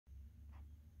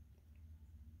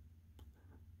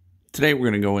Today we're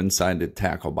going to go inside the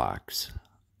tackle box.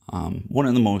 One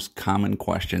of the most common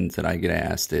questions that I get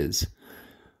asked is,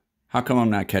 how come I'm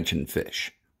not catching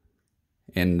fish?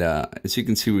 And as you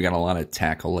can see, we got a lot of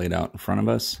tackle laid out in front of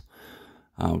us.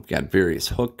 We've got various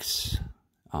hooks,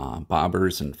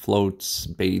 bobbers and floats,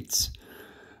 baits.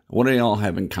 What do they all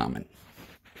have in common?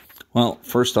 Well,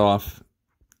 first off,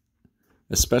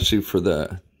 especially for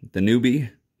the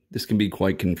newbie, this can be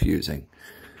quite confusing.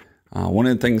 One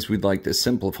of the things we'd like to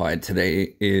simplify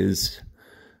today is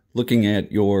looking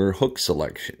at your hook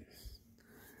selection.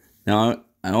 Now,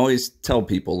 I always tell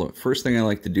people the first thing I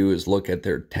like to do is look at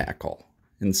their tackle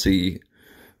and see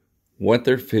what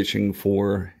they're fishing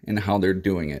for and how they're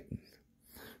doing it.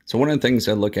 So one of the things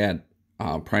I look at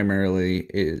primarily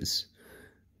is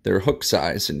their hook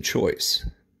size and choice.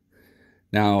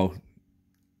 Now,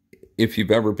 if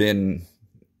you've ever been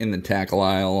in the tackle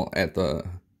aisle at the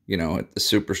at the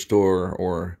superstore,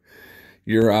 or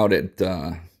you're out at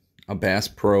a Bass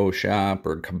Pro shop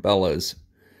or Cabela's,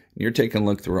 and you're taking a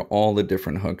look through all the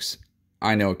different hooks,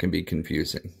 I know it can be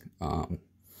confusing. I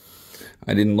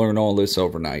didn't learn all this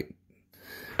overnight.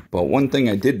 But one thing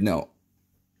I did know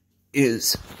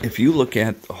is if you look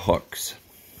at the hooks,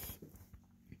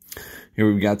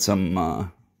 here we've got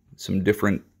some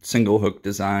different single hook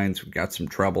designs, we've got some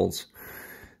trebles.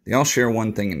 They all share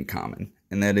one thing in common,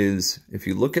 and that is, if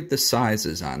you look at the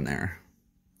sizes on there,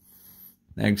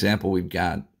 that example, we've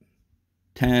got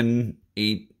 10,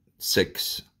 8,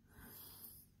 6,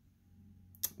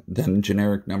 then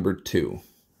generic number 2.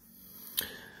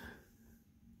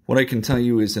 What I can tell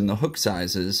you is in the hook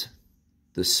sizes,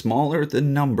 the smaller the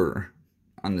number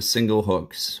on the single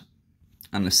hooks,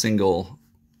 on the single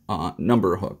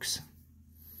number hooks,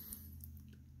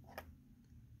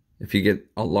 if you get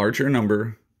a larger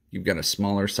number, you've got a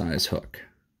smaller size hook.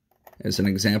 As an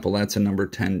example, that's a number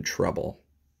 10 treble.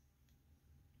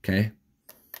 Okay?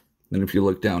 Then if you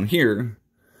look down here,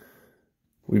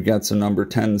 we've got some number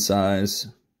 10 size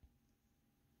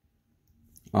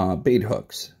bait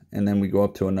hooks. And then we go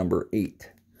up to a number 8.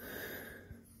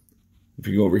 If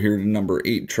you go over here to number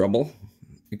 8 treble,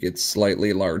 it gets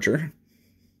slightly larger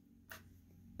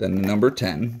than the number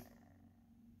 10.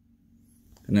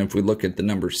 And then if we look at the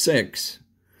number 6,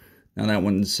 now that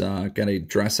one's got a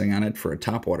dressing on it for a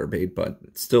topwater bait, but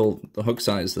still the hook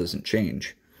size doesn't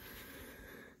change.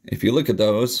 If you look at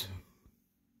those,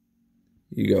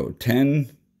 you go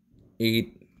 10,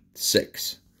 8,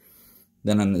 6.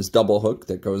 Then on this double hook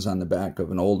that goes on the back of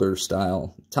an older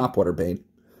style topwater bait,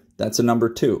 that's a number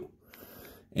 2.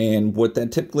 And what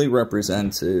that typically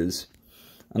represents is,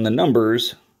 on the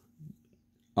numbers,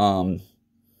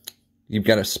 you've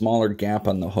got a smaller gap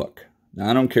on the hook. Now,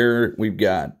 I don't care, we've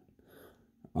got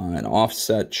an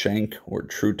offset shank or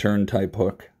true turn type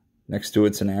hook. Next to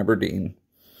it's an Aberdeen.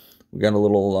 We got a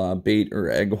little bait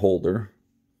or egg holder,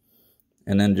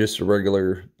 and then just a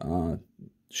regular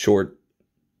short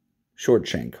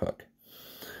shank hook.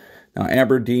 Now,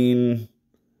 Aberdeen,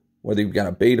 whether you've got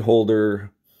a bait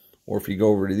holder, or if you go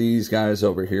over to these guys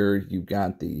over here, you've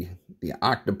got the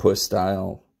octopus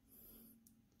style.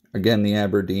 Again, the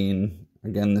Aberdeen.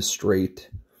 Again, the straight.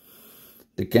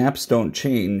 The gaps don't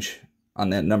change on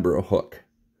that number of hook.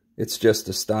 It's just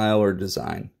a style or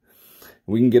design.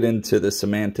 We can get into the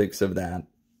semantics of that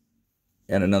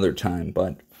at another time,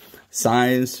 but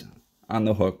size on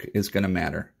the hook is going to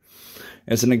matter.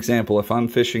 As an example, if I'm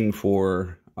fishing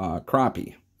for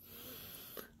crappie,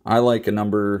 I like a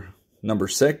number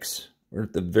 6, or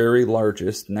the very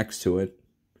largest next to it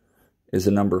is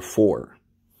a number 4.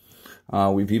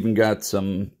 We've even got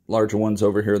some larger ones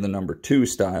over here, the number 2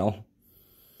 style.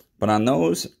 But on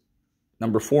those,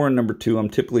 number 4 and number 2, I'm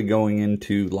typically going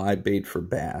into live bait for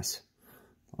bass.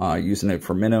 Using it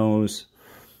for minnows.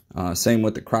 Same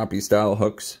with the crappie style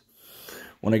hooks.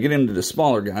 When I get into the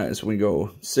smaller guys, we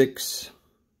go 6,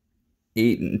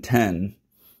 8, and 10.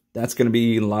 That's going to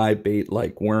be live bait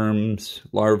like worms,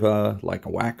 larvae, like a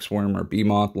waxworm or bee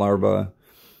moth larva,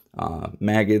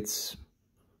 maggots.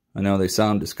 I know they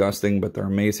sound disgusting, but they're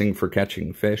amazing for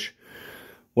catching fish.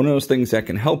 One of those things that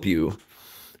can help you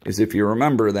is if you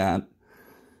remember that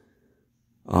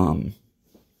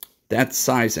that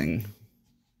sizing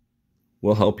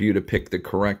will help you to pick the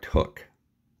correct hook.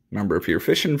 Remember, if you're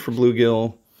fishing for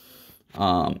bluegill,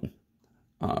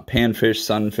 panfish,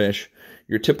 sunfish,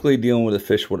 you're typically dealing with a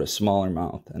fish with a smaller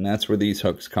mouth, and that's where these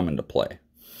hooks come into play.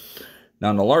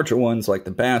 Now, in the larger ones, like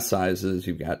the bass sizes,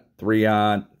 you've got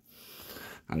 3/0.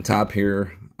 On top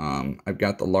here, I've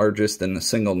got the largest in the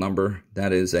single number.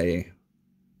 That is a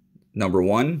number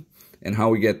 1. And how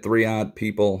we get 3/0,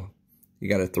 people, you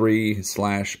got a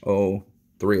 3/0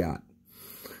 3/0.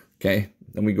 Okay,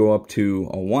 Then we go up to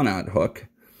a 1/0 hook,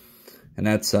 and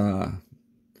that's an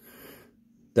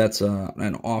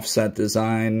offset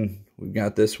design. We've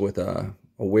got this with a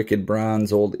Wicked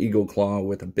Bronze Old Eagle Claw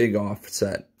with a big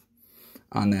offset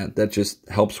on that. That just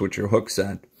helps with your hook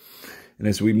set. And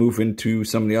as we move into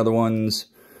some of the other ones,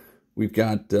 we've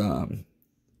got the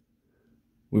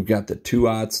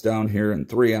 2/0s down here and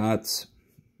 3/0s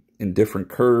in different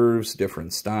curves,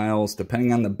 different styles,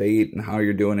 depending on the bait and how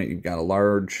you're doing it. You've got a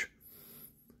large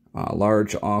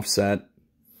offset.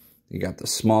 You got the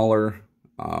smaller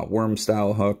worm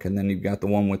style hook, and then you've got the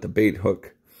one with the bait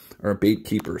hook or a bait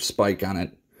keeper spike on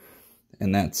it,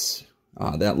 and that's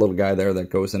that little guy there that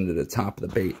goes into the top of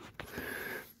the bait.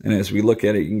 And as we look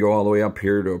at it, you can go all the way up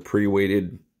here to a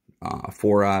pre-weighted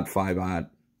 4/0, 5/0.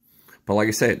 But like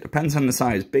I said, it depends on the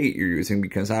size bait you're using,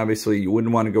 because obviously you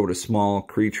wouldn't want to go to small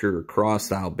creature or cross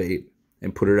style bait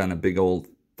and put it on a big old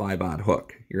 5/0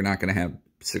 hook. You're not going to have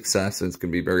success, and it's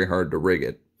going to be very hard to rig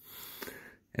it.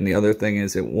 And the other thing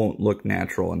is, it won't look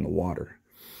natural in the water.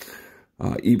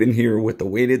 Even here with the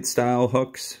weighted style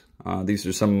hooks, these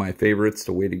are some of my favorites,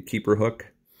 the weighted keeper hook.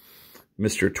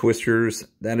 Mr. Twisters,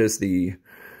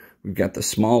 we've got the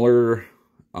smaller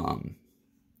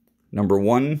number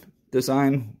 1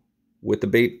 design with the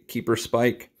bait keeper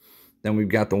spike. Then we've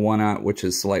got the 1/0, which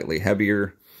is slightly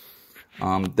heavier.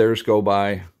 Theirs go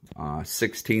by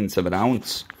 1/16 of an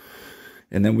ounce.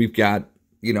 And then we've got,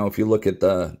 you know, if you look at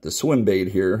the swim bait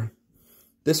here,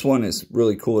 this one is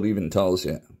really cool. It even tells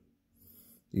you.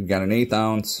 You've got an 1/8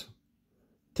 ounce,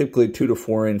 typically 2 to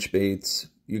 4 inch baits.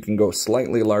 You can go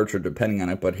slightly larger depending on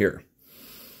it, but here.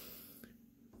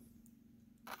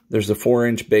 There's a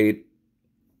 4-inch bait.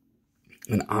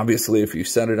 And obviously, if you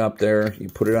set it up there, you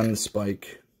put it on the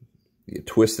spike, you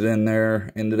twist it in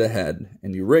there into the head,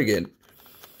 and you rig it,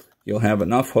 you'll have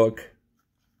enough hook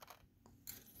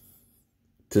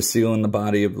to seal in the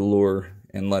body of the lure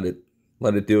and let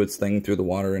it do its thing through the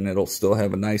water, and it'll still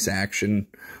have a nice action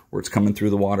where it's coming through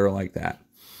the water like that.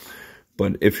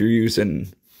 But if you're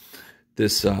using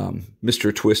this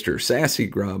Mr. Twister Sassy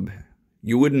Grub,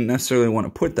 you wouldn't necessarily want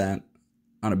to put that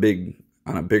on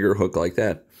a bigger hook like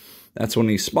that. That's when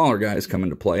these smaller guys come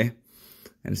into play.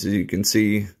 And as you can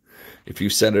see, if you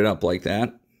set it up like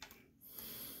that,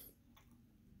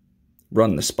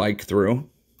 run the spike through,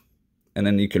 and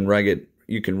then you can rig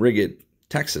it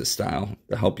Texas style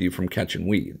to help you from catching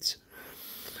weeds.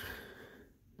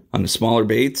 On the smaller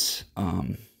baits,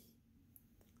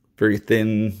 very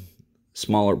thin,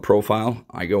 smaller profile,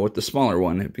 I go with the smaller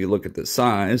one. If you look at the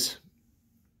size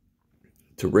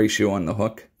to ratio on the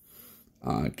hook,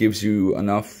 gives you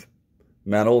enough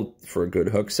metal for a good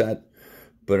hook set,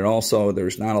 but it also,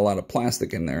 there's not a lot of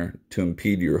plastic in there to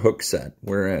impede your hook set,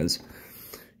 whereas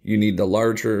you need the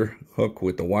larger hook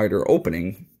with the wider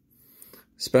opening,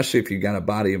 especially if you got a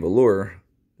body of a lure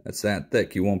that's that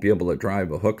thick. You won't be able to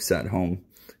drive a hook set home,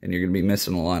 and you're going to be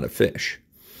missing a lot of fish.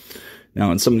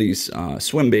 Now, in some of these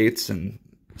swim baits and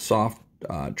soft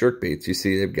jerk baits, you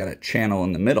see they've got a channel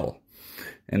in the middle,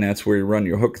 and that's where you run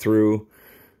your hook through,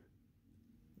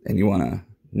 and you want to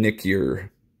nick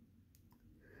your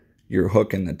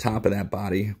hook in the top of that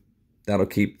body. That'll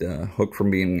keep the hook from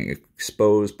being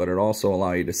exposed, but it also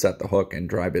allow you to set the hook and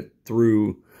drive it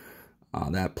through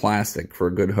that plastic for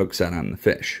a good hook set on the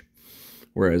fish.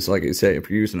 Whereas, like I say, if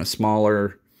you're using a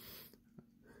smaller,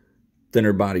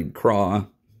 thinner bodied craw,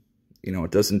 you know,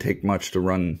 it doesn't take much to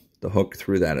run the hook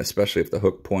through that, especially if the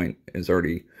hook point is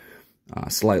already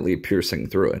slightly piercing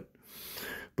through it.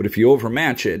 But if you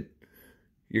overmatch it,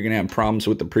 you're going to have problems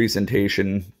with the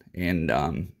presentation,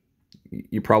 and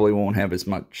you probably won't have as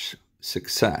much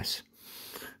success.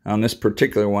 On this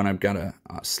particular one, I've got a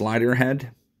slider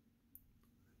head.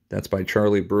 That's by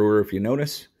Charlie Brewer, if you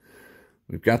notice.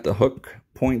 We've got the hook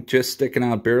point just sticking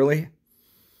out barely.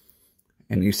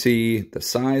 And you see the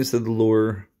size of the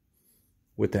lure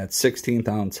with that 1/16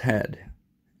 ounce head.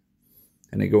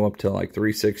 And they go up to like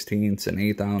 3/16 and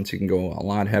 1/8 ounce. You can go a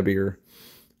lot heavier.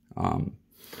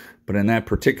 But in that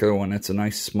particular one, it's a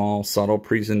nice, small, subtle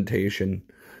presentation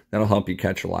that'll help you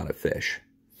catch a lot of fish.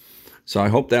 So I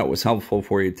hope that was helpful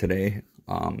for you today,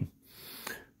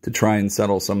 to try and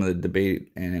settle some of the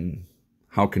debate and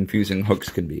how confusing hooks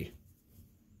can be.